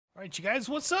Alright, you guys,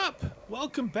 what's up?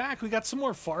 Welcome back. We got some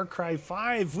more Far Cry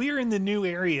 5. We are in the new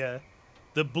area,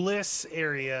 the Bliss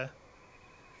area.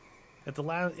 At the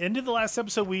end of the last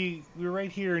episode, we were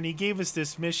right here, and he gave us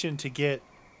this mission to get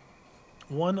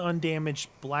 1 undamaged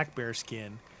black bear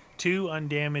skin, 2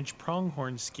 undamaged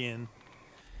pronghorn skin,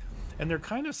 and they're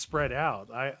kind of spread out.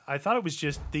 I thought it was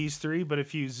just these 3, but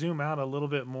if you zoom out a little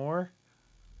bit more,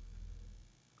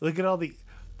 look at all the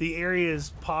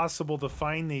areas possible to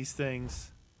find these things.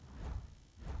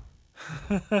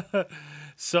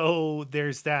 So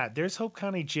there's that. There's Hope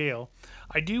County Jail.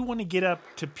 I do want to get up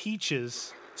to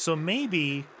Peaches, so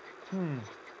maybe got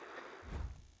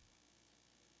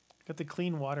the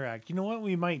Clean Water Act. You know what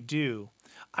we might do?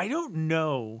 I don't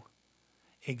know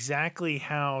exactly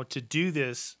how to do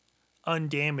this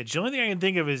undamaged. The only thing I can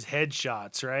think of is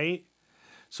headshots, right?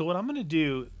 So what I'm going to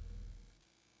do,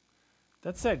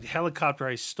 that's that helicopter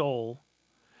I stole.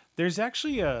 There's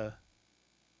actually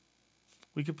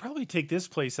we could probably take this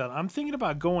place out. I'm thinking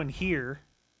about going here.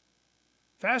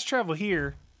 Fast travel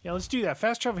here. Yeah, let's do that.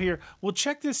 Fast travel here. We'll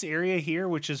check this area here,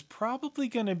 which is probably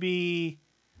going to be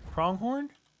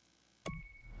Pronghorn.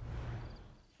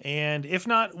 And if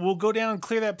not, we'll go down,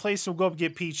 clear that place, and we'll go up and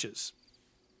get Peaches.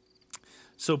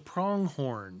 So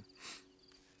Pronghorn.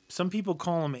 Some people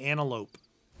call them antelope,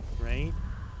 right?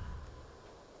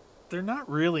 They're not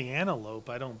really antelope,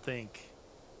 I don't think.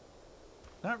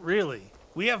 Not really.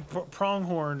 We have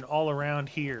pronghorn all around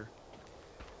here.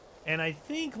 And I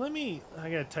think, I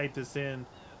gotta type this in.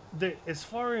 As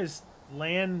far as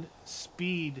land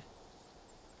speed,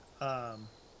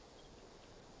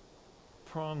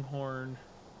 pronghorn,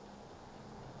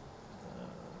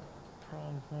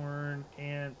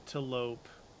 antelope.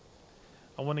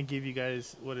 I want to give you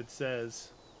guys what it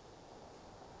says.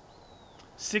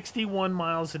 61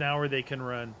 miles an hour they can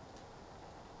run.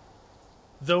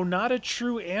 Though not a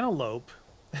true antelope,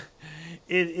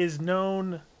 it is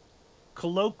known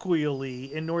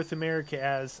colloquially in North America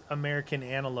as American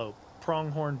antelope,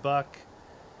 pronghorn buck.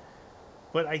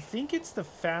 But I think it's the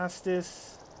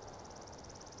fastest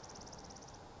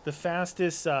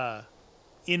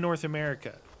in North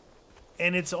America.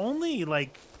 And it's only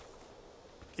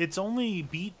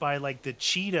beat by like the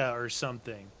cheetah or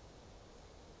something.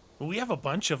 But we have a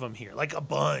bunch of them here, like a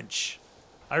bunch.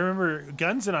 I remember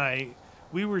Guns and I,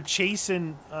 we were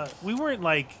chasing, we weren't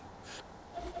like,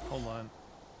 hold on.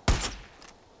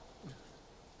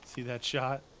 See that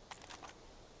shot?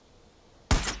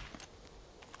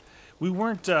 We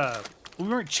weren't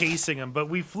chasing them, but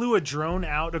we flew a drone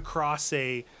out across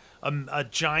a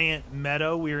giant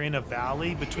meadow. We were in a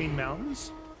valley between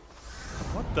mountains.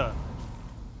 What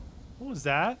was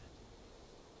that?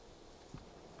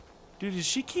 Dude, does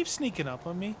she keep sneaking up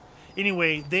on me?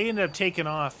 Anyway, they ended up taking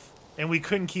off. And we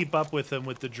couldn't keep up with them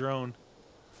with the drone.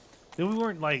 Then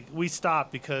we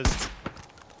stopped because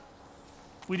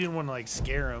we didn't want to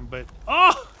scare him, but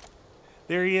oh!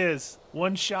 There he is.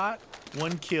 1 shot,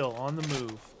 1 kill on the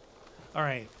move. All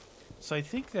right. So I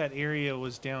think that area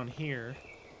was down here.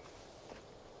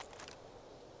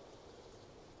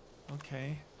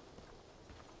 Okay.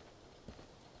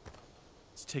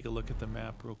 Let's take a look at the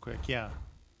map real quick. Yeah.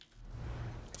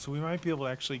 So we might be able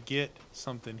to actually get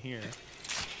something here.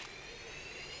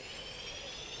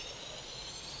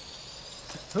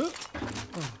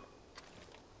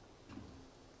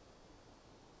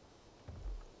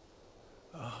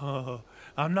 Oh,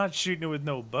 I'm not shooting it with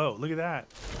no bow. Look at that.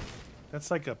 That's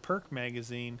like a perk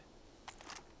magazine.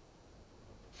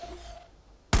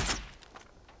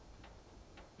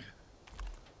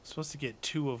 Supposed to get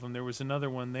 2 of them. There was another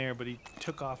one there, but he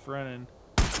took off running.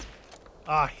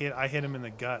 I hit him in the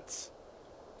guts.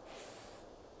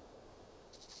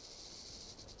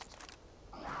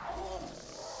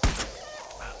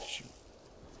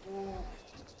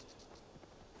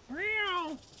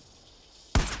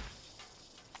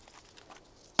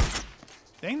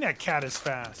 Dang, that cat is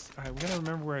fast. All right, we gotta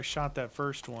remember where I shot that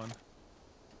first one.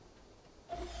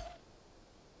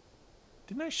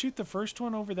 Didn't I shoot the first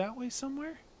one over that way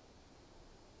somewhere?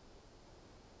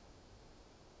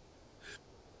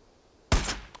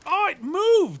 Oh, it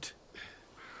moved!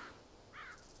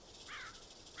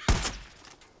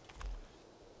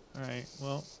 All right,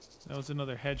 well, that was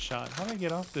another headshot. How do I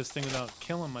get off this thing without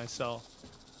killing myself?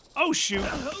 Oh, shoot!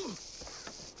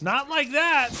 Not like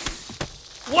that!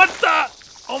 What the?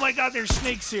 Oh my god, there's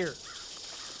snakes here.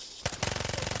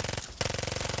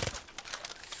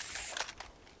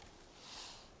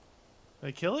 Did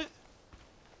I kill it?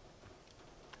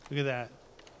 Look at that.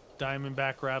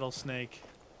 Diamondback rattlesnake.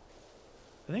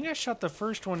 I think I shot the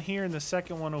first one here and the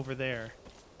second one over there.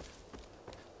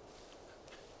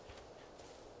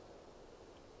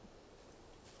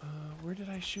 where did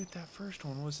I shoot that first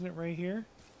one? Wasn't it right here?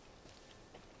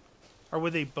 Or were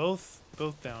they both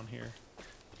down here?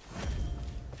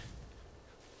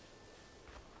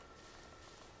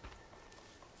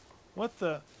 What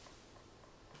the?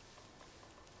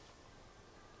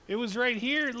 It was right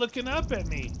here looking up at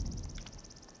me.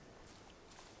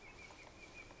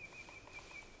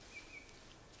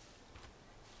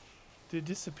 Did it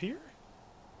disappear?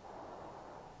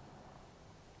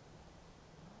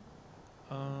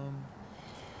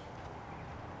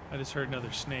 I just heard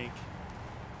another snake.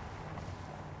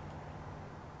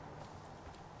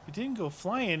 It didn't go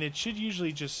flying. It should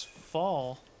usually just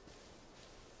fall.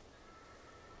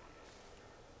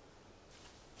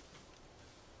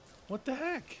 What the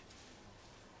heck?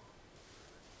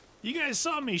 You guys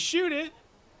saw me shoot it.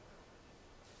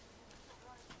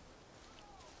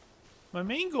 My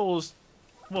main goal is,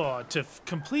 well, to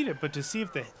complete it, but to see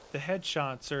if the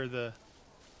headshots are the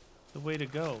way to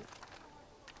go.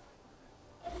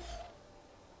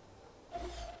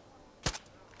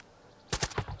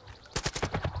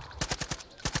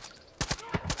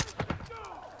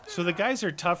 So the guys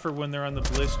are tougher when they're on the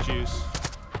bliss juice.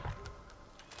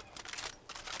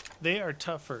 They are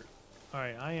tougher.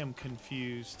 Alright, I am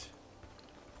confused.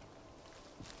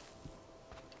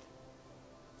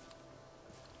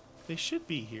 They should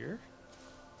be here.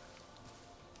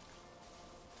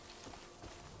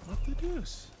 What the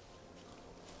deuce?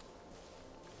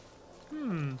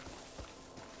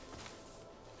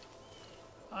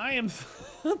 I am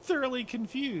thoroughly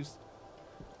confused.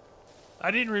 I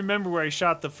didn't remember where I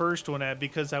shot the first one at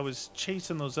because I was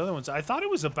chasing those other ones. I thought it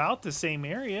was about the same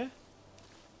area.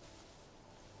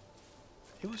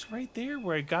 It was right there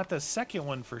where I got the second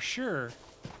one for sure.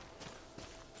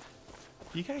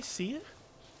 You guys see it?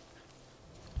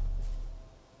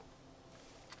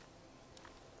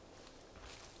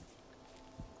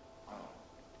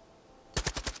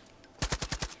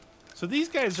 So these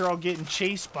guys are all getting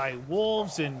chased by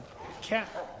wolves and cat.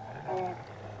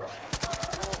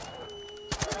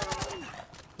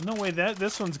 No way that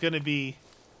this one's gonna be.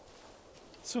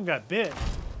 This one got bit.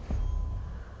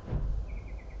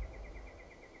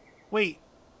 Wait.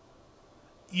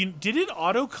 Did it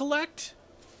auto collect?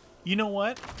 You know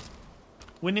what?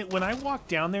 When I walked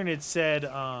down there and it said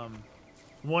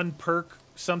one perk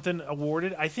something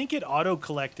awarded, I think it auto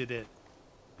collected it.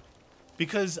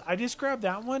 Because I just grabbed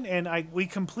that one and we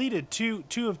completed two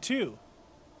of two.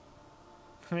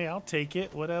 Hey, I'll take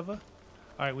it, whatever.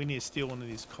 All right, we need to steal one of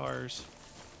these cars.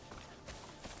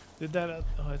 Did that?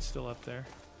 Oh, it's still up there.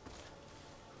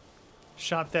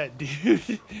 Shot that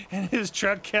dude, and his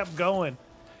truck kept going.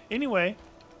 Anyway,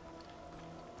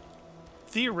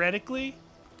 theoretically,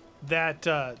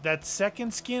 that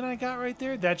second skin I got right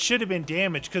there, that should have been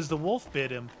damaged because the wolf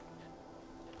bit him.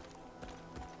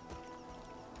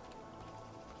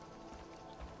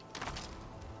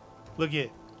 Look at,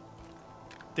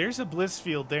 there's a bliss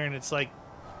field there, and it's like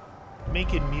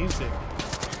making music.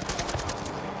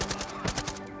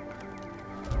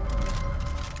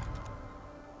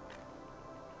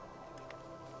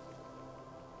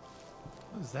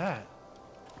 What is that?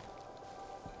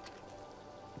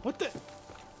 What the?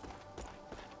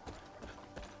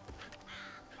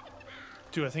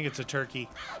 Dude, I think it's a turkey.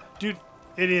 Dude,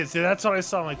 it is. That's what I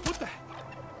saw. I'm like, what the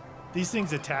heck? These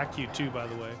things attack you too, by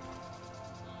the way.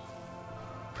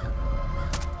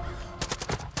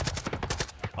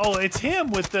 Oh, it's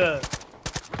him with the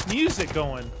music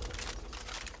going.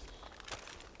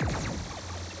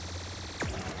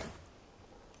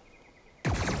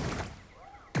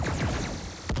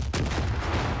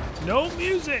 No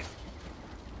music.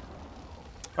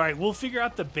 All right, we'll figure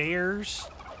out the bears.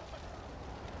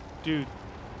 Dude.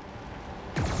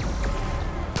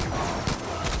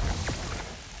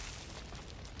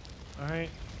 All right.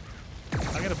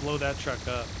 I gotta blow that truck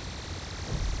up.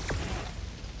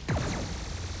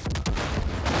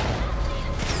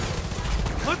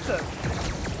 What the?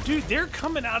 Dude, they're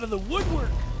coming out of the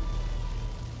woodwork.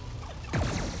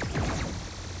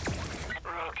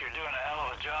 Rook, you're doing a hell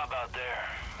of a job out there.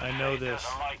 I know this.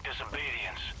 Doesn't like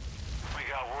disobedience. We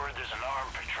got word there's an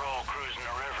armed patrol cruising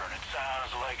the river, and it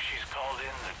sounds like she's called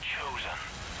in the Chosen.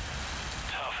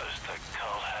 Toughest the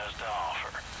cult has to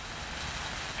offer.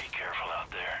 Be careful out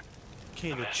there.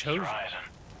 Okay, the mist's Chosen. rising.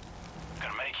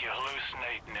 Gonna make you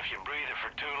hallucinate, and if you breathe it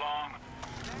for too long,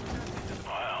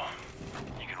 well,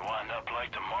 you could wind up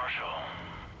like the Marshal.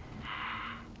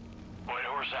 White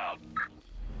horse out.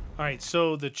 All right,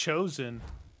 so the Chosen.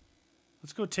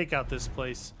 Let's go take out this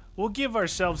place. We'll give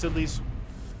ourselves at least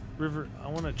river. I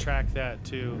want to track that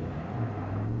too.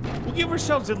 We'll give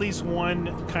ourselves at least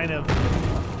one kind of.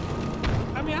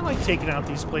 I mean, mean, I like taking out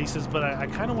these places, but I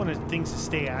kind of want things to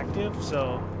stay active,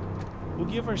 so we'll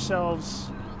give ourselves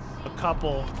a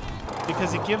couple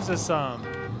because it gives us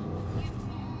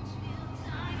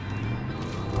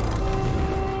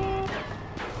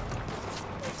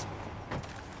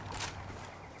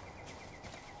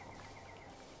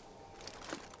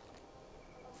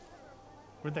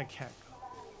where'd that cat go?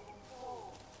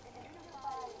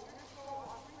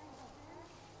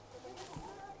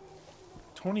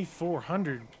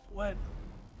 2,400. What?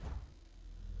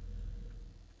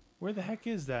 Where the heck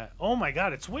is that? Oh my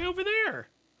god, it's way over there.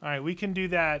 All right, we can do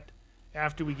that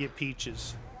after we get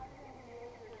peaches.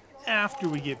 After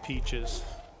we get peaches.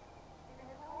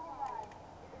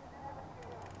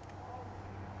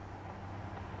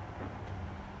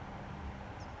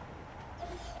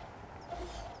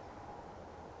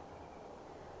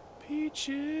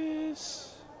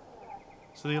 Peaches.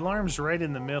 So the alarm's right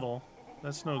in the middle.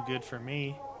 That's no good for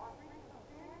me.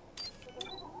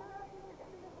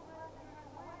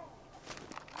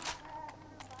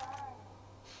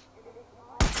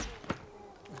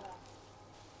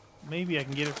 Maybe I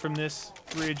can get it from this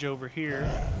bridge over here.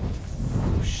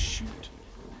 Oh, shoot.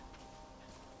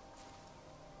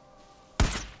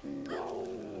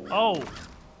 Oh,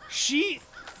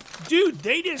 dude,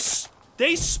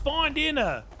 they spawned in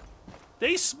a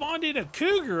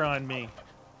cougar on me.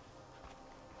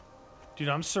 Dude,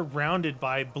 I'm surrounded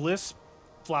by bliss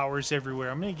flowers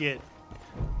everywhere. I'm gonna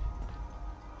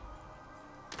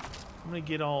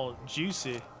get all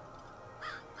juicy.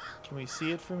 Can we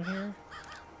see it from here?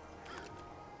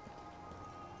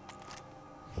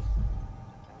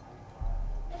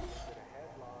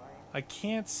 I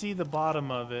can't see the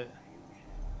bottom of it.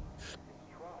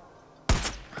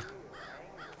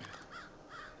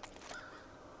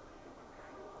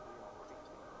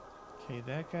 Okay,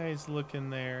 that guy's looking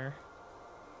there.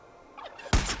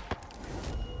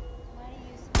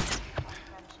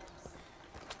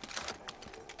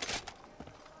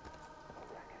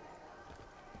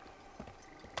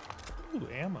 Ooh,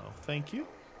 ammo. Thank you.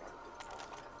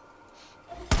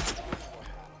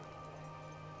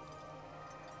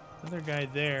 Another guy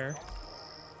there.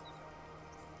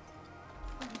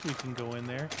 I think we can go in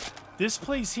there. This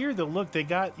place here, though, look,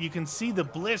 you can see the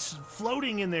bliss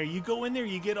floating in there. You go in there,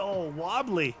 you get all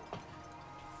wobbly.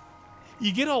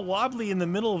 You get all wobbly in the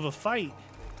middle of a fight.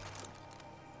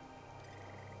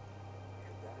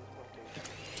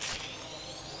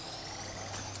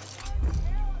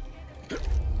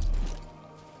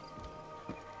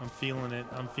 I'm feeling it.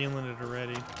 I'm feeling it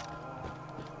already.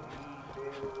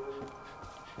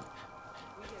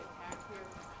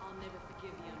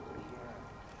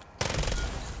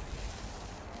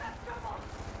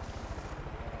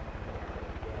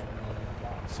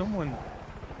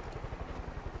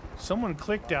 Someone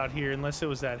clicked out here, unless it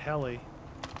was that heli.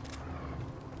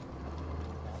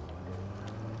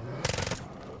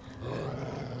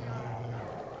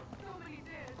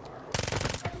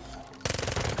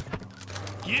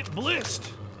 Get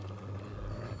blissed.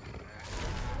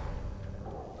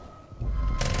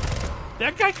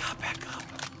 That guy got back up.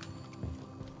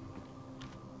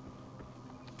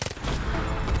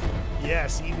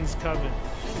 Yes, Eden's Coven.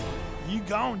 You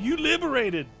gone. You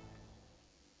liberated.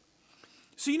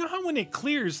 So you know how when it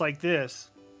clears like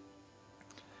this,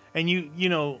 and you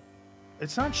know,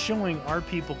 it's not showing our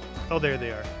people. Oh, there they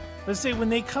are. Let's say when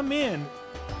they come in,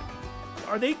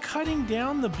 are they cutting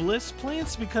down the bliss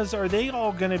plants? Because are they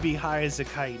all going to be high as a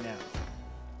kite now?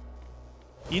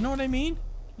 You know what I mean?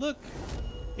 Look,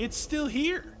 it's still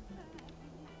here.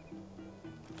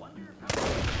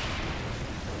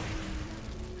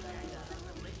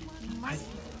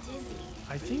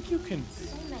 I think you can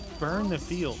burn the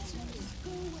fields.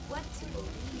 What to believe?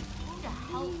 Who to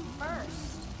help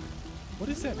first? What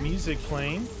is that music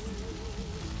playing?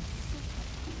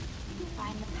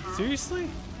 Find the path. Seriously?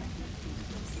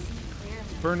 See clearly.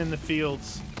 Burning the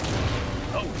fields.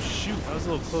 Oh shoot, I was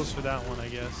a little close for that one, I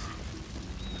guess.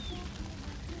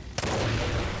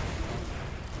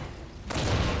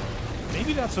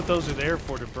 Maybe that's what those are there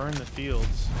for, to burn the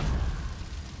fields.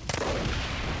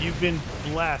 You've been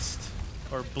blessed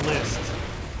or blissed.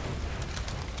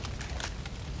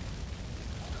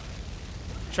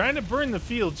 Trying to burn the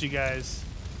fields, you guys.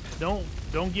 Don't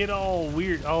get all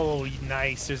weird. Oh,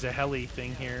 nice. There's a heli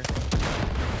thing here.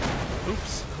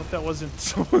 Oops. I hope that wasn't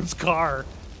someone's car.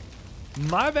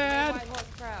 My bad.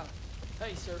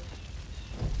 Hey, sir.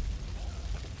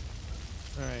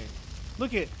 All right.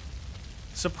 Look at.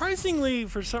 Surprisingly,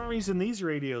 for some reason, these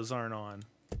radios aren't on.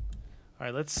 All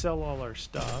right, let's sell all our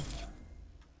stuff.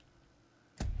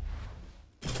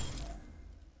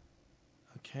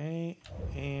 Okay,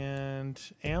 and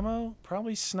ammo,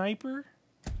 probably sniper.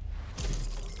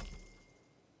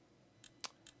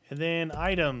 And then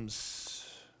items.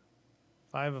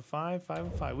 5 of 5, 5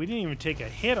 of 5. We didn't even take a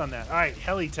hit on that. All right,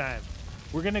 heli time.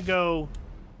 We're gonna go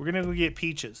get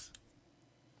Peaches.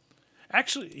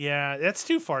 Actually, yeah, that's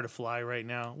too far to fly right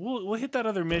now. We'll hit that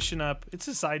other mission up. It's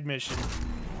a side mission.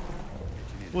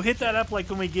 We'll hit that up like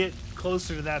when we get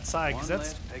closer to that side, because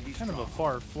that's kind of a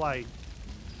far flight.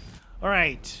 All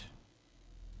right.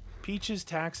 Peaches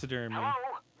taxidermy. Hello?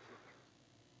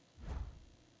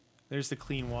 There's the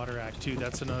Clean Water Act too.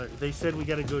 That's another. They said we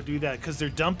got to go do that because they're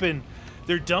dumping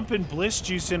bliss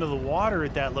juice into the water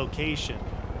at that location.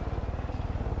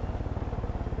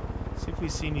 See if we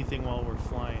see anything while we're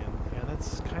flying. Yeah,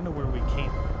 that's kind of where we came.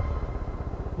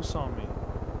 Who saw me?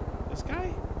 This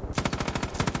guy?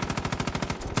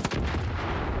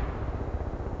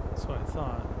 That's what I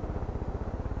thought.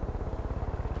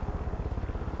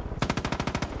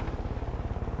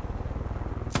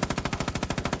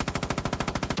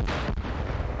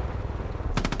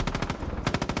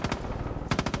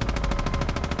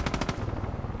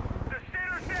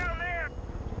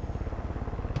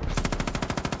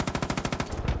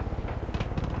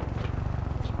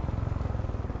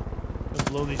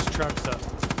 Blow these trucks up.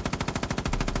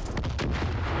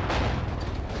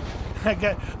 I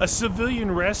got a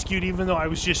civilian rescued even though I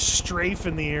was just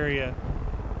strafing the area.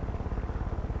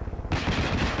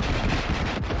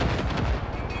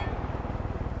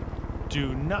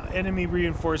 Do not. Enemy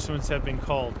reinforcements have been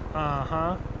called.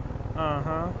 Uh-huh.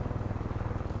 Uh-huh.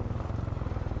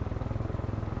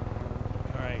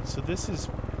 Alright, so this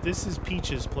is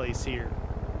Peach's place here.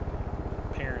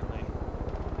 Apparently.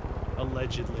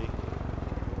 Allegedly.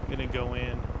 Gonna go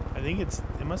in. I think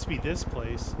it must be this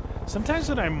place. Sometimes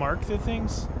when I mark the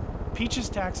things, Peach's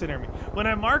taxidermy. When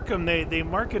I mark them, they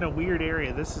mark in a weird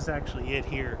area. This is actually it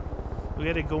here. We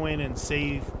gotta go in and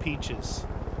save Peaches.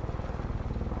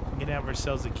 We're gonna have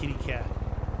ourselves a kitty cat.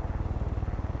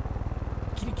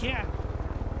 Kitty cat.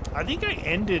 I think I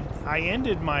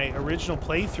ended my original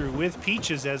playthrough with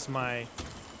Peaches as my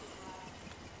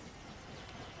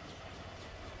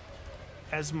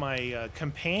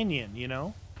companion, you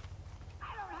know?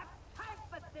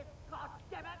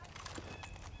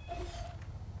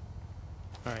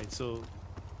 All right, so,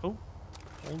 oh,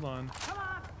 hold on. Come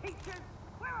on, Peaches,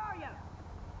 where are you?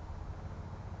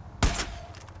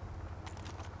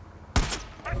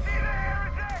 I see the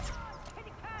heretic!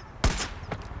 Kitty cat!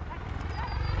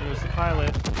 There's the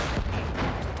pilot.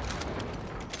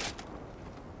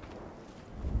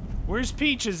 Where's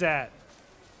Peaches at?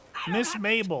 Miss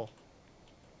Mabel.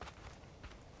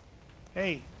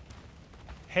 Hey.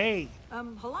 Hey.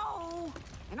 Hello?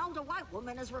 An older white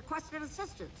woman has requested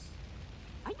assistance.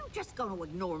 Are you just gonna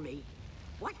ignore me?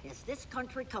 What has this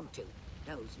country come to?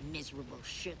 Those miserable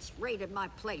shits raided my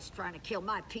place trying to kill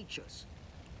my Peaches.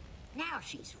 Now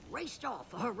she's raced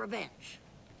off for her revenge.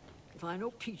 If I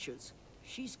know Peaches,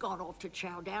 she's gone off to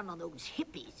chow down on those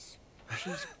hippies.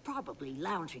 She's probably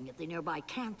lounging at the nearby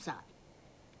campsite.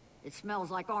 It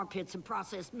smells like armpits and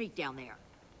processed meat down there.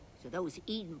 So those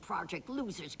Eden Project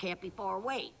losers can't be far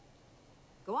away.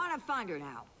 Go on and find her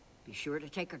now. Be sure to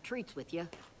take her treats with you.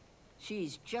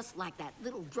 She's just like that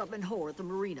little drumming whore at the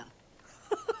marina.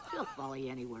 She'll follow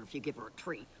you anywhere if you give her a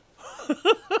treat.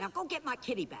 Now go get my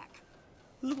kitty back.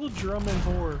 Little drumming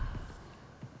whore.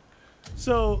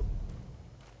 So,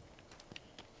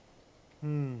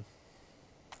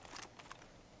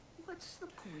 What's the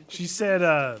point? she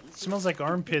said, smells like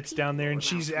armpits down there, and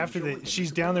she's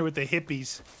down there with the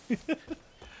hippies.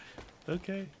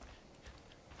 Okay.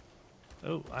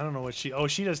 Oh, I don't know what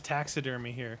she does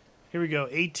taxidermy here. Here we go,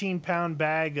 18-pound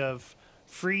bag of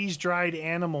freeze-dried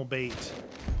animal bait.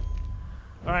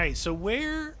 All right, so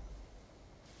where?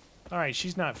 All right,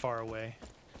 she's not far away.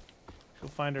 Go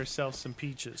find ourselves some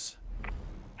Peaches.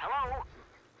 Hello?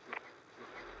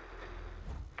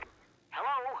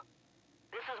 Hello?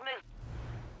 This is Miss...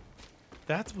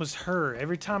 That was her.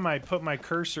 Every time I put my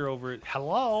cursor over it,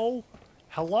 hello?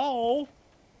 Hello?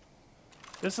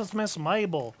 This is Miss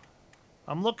Mabel.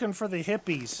 I'm looking for the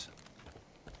hippies.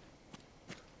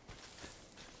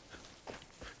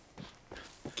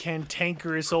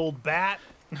 Cantankerous old bat.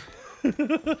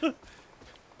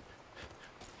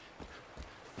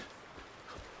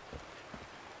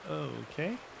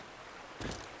 Okay.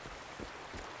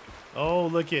 Oh,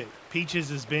 look it. Peaches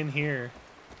has been here.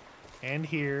 And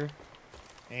here.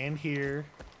 And here.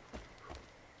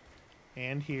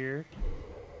 And here.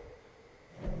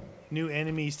 New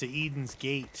enemies to Eden's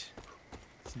Gate.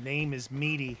 His name is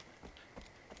Meaty.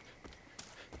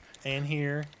 And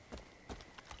here.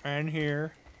 And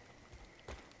here.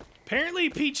 Apparently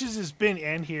Peaches has been,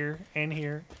 and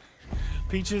here.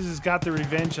 Peaches has got the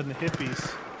revenge on the hippies.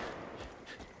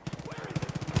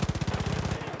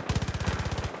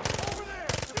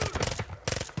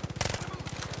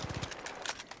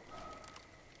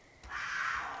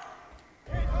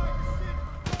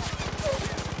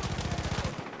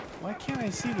 Why can't I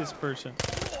see this person?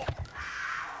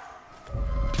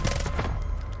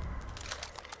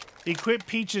 Equip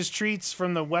Peach's treats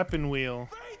from the weapon wheel.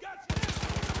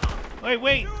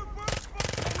 Wait.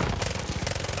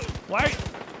 Why?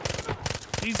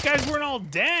 These guys weren't all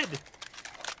dead.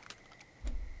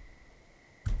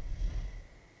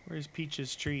 Where's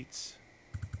Peach's treats?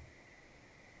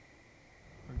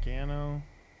 Organo.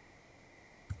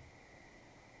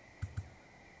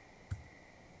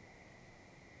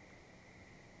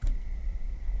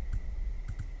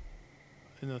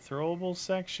 In the throwable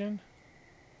section?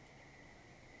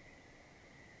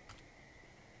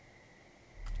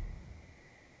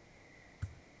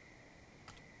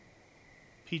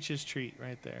 Peach's treat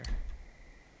right there.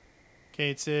 Okay,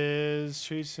 it says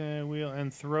treats and wheel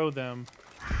and throw them.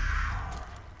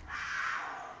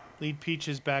 Lead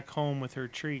Peaches back home with her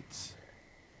treats.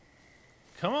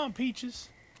 Come on, Peaches.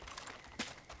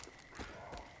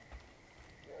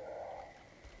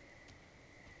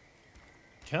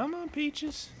 Come on,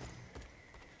 Peaches.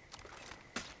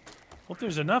 Hope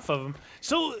there's enough of them.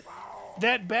 So,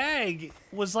 that bag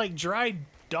was like dried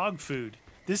dog food.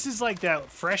 This is like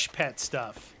that fresh pet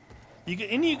stuff. You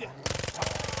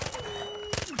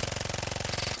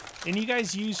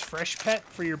guys use fresh pet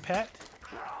for your pet?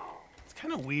 It's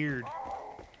kind of weird.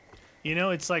 You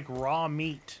know, it's like raw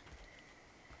meat.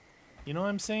 You know what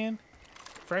I'm saying?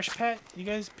 Fresh pet? You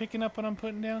guys picking up what I'm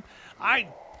putting down?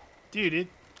 Dude,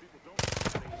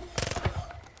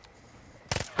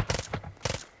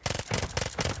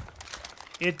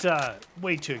 it's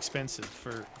way too expensive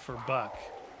for Buck.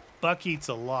 Buck eats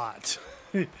a lot.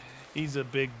 He's a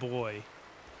big boy.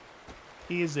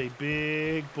 He is a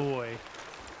big boy.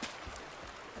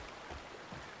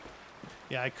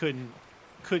 Yeah, I couldn't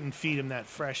feed him that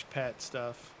fresh pet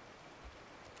stuff.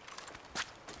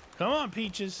 Come on,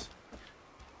 Peaches.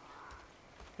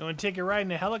 You want to take a ride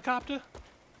in a helicopter?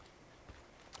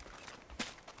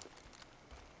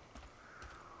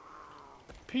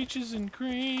 Peaches and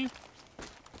cream.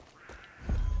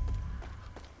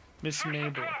 Miss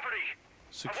Mabel.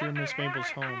 Secure Miss Mabel's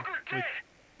home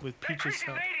with Peach's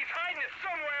help.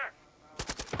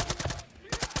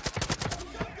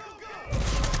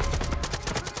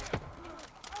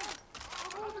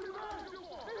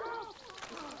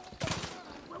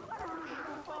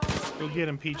 Go get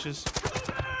him, Peaches.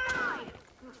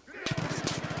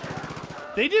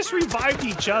 They just revived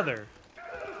each other.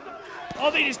 Oh,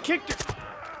 they just kicked her.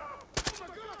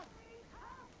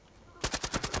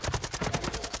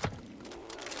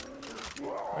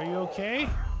 Are you okay?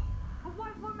 A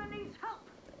white woman needs help.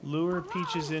 Lure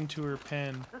Peaches into her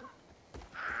pen.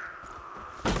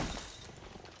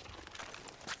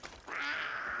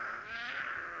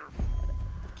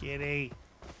 Kitty.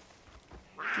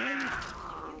 Kitty.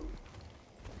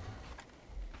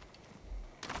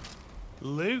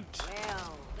 Loot.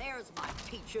 Well, there's my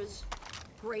Peaches,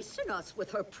 gracing us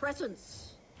with her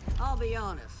presence. I'll be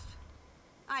honest.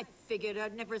 I figured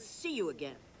I'd never see you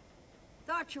again.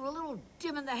 Thought you were a little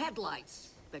dim in the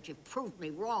headlights, but you've proved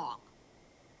me wrong.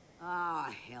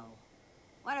 Ah, hell.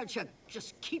 Why don't you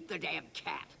just keep the damn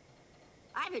cat?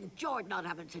 I've enjoyed not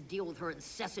having to deal with her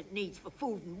incessant needs for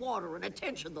food and water and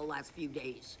attention the last few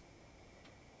days.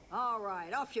 All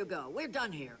right, off you go. We're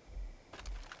done here.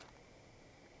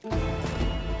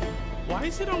 Why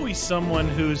is it always someone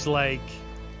who's like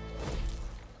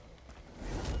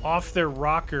off their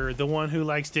rocker, the one who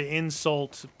likes to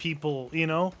insult people, you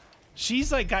know?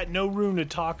 She's like got no room to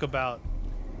talk about.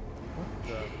 What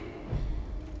the?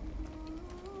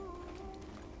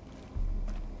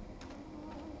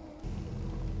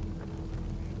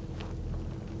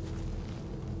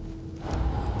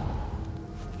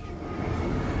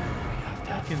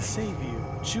 I can save you.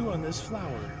 Chew on this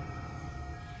flower.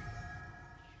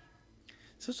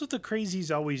 So that's what the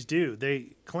crazies always do.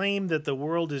 They claim that the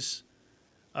world is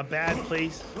a bad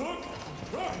place. Look!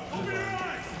 Open your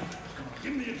eyes!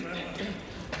 Give me a adrenaline.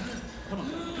 Come on.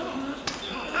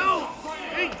 Ow!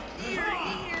 Hey!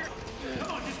 Here!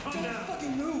 Come on, just calm down.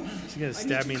 Fucking move! She's gonna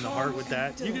stab me in the heart with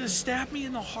that. You're gonna stab me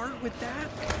in the heart with that?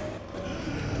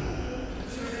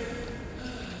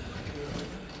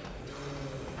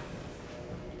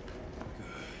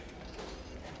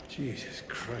 Jesus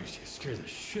Christ, you scared the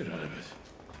shit out of us.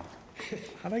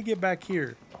 How'd I get back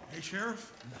here? Hey,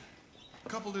 Sheriff. A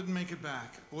couple didn't make it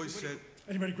back. Boys said...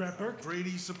 Anybody grab Burke?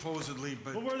 Grady supposedly,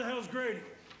 but... Well, where the hell's Grady?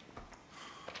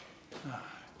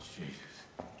 Jesus.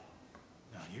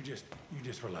 No, you just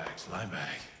relax. Lie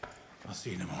back. I'll see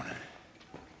you in the morning.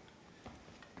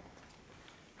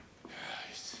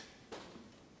 Christ.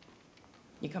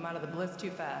 You come out of the bliss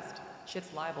too fast.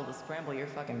 Shit's liable to scramble your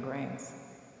fucking brains.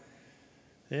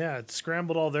 Yeah, it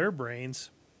scrambled all their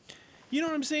brains. You know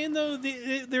what I'm saying, though?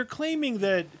 They're claiming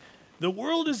that the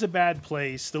world is a bad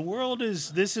place. The world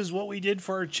is, this is what we did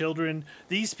for our children.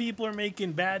 These people are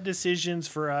making bad decisions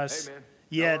for us. Hey, man.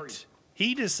 Yet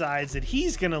he decides that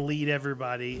he's going to lead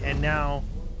everybody. And now,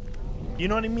 you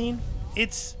know what I mean?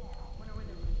 It's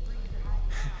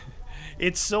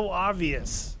it's so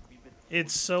obvious.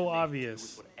 It's so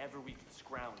obvious.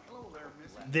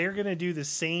 They're going to do the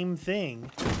same thing.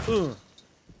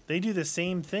 They do the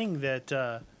same thing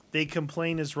that they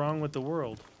complain is wrong with the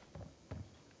world.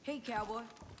 Hey, cowboy.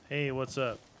 Hey, what's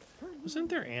up? Wasn't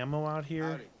there ammo out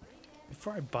here?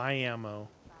 Before I buy ammo,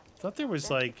 I thought there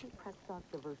was like...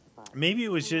 Maybe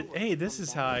it was just... Hey, this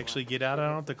is how I actually get out. I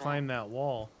don't have to climb that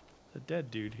wall. There's a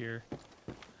dead dude here.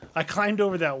 I climbed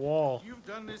over that wall. You've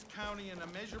done this county an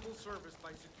immeasurable service by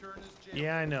securing this jail.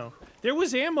 Yeah, I know. There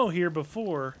was ammo here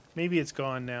before. Maybe it's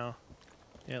gone now.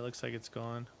 Yeah, it looks like it's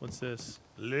gone. What's this?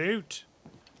 Loot.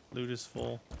 Loot is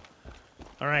full.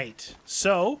 All right.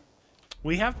 So,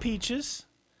 we have Peaches.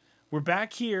 We're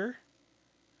back here.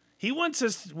 He wants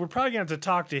us... We're probably going to have to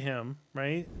talk to him,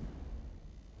 right?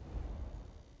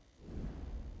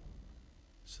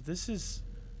 So this is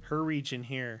her region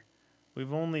here.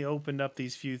 We've only opened up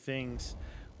these few things.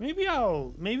 Maybe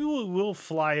we'll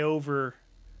fly over.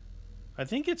 I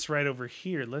think it's right over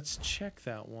here. Let's check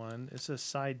that one. It's a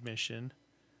side mission.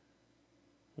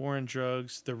 War on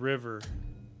drugs, the river.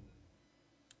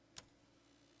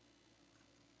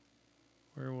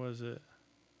 Where was it?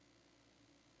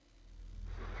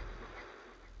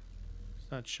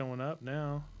 It's not showing up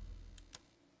now.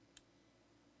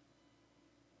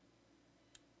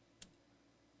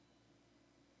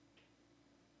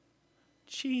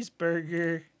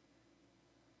 Cheeseburger.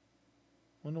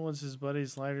 Wonder once his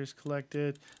buddy's lighters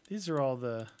collected. These are all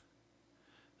the...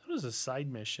 That was a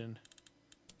side mission.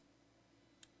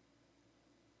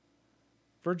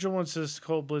 Virgil wants us to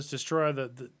Cold Blitz destroy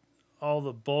all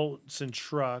the bolts and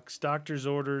trucks. Doctor's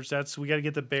orders. We got to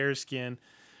get the bear skin.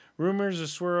 Rumors are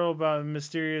swirl about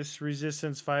mysterious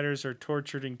resistance fighters are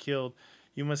tortured and killed.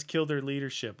 You must kill their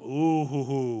leadership.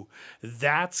 Ooh,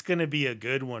 that's gonna be a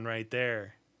good one right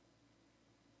there.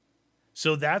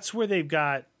 So that's where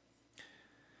they're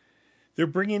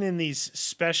bringing in these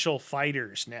special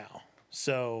fighters now.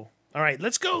 So, all right,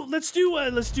 let's go. Let's do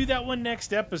that one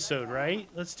next episode, right?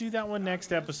 Let's do that one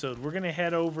next episode. We're going to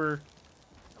head over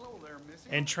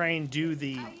and try and do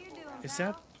the... Is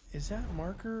that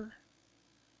marker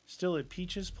still at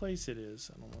Peach's place? It is.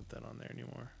 I don't want that on there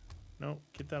anymore. No,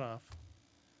 get that off.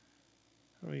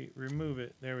 How do we remove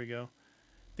it? There we go.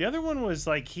 The other one was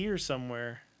like here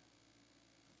somewhere.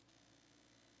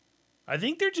 I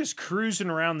think they're just cruising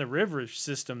around the river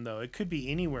system, though. It could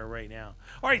be anywhere right now.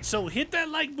 All right, so hit that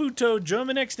like button. Join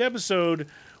the next episode.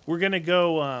 We're gonna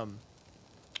go.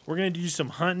 We're gonna do some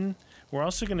hunting. We're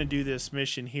also gonna do this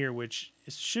mission here, which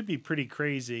should be pretty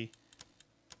crazy.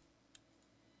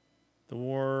 The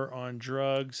war on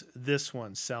drugs. This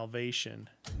one, salvation.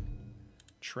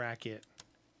 Track it.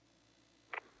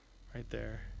 Right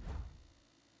there.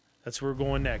 That's where we're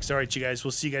going next. All right, you guys.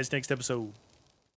 We'll see you guys next episode.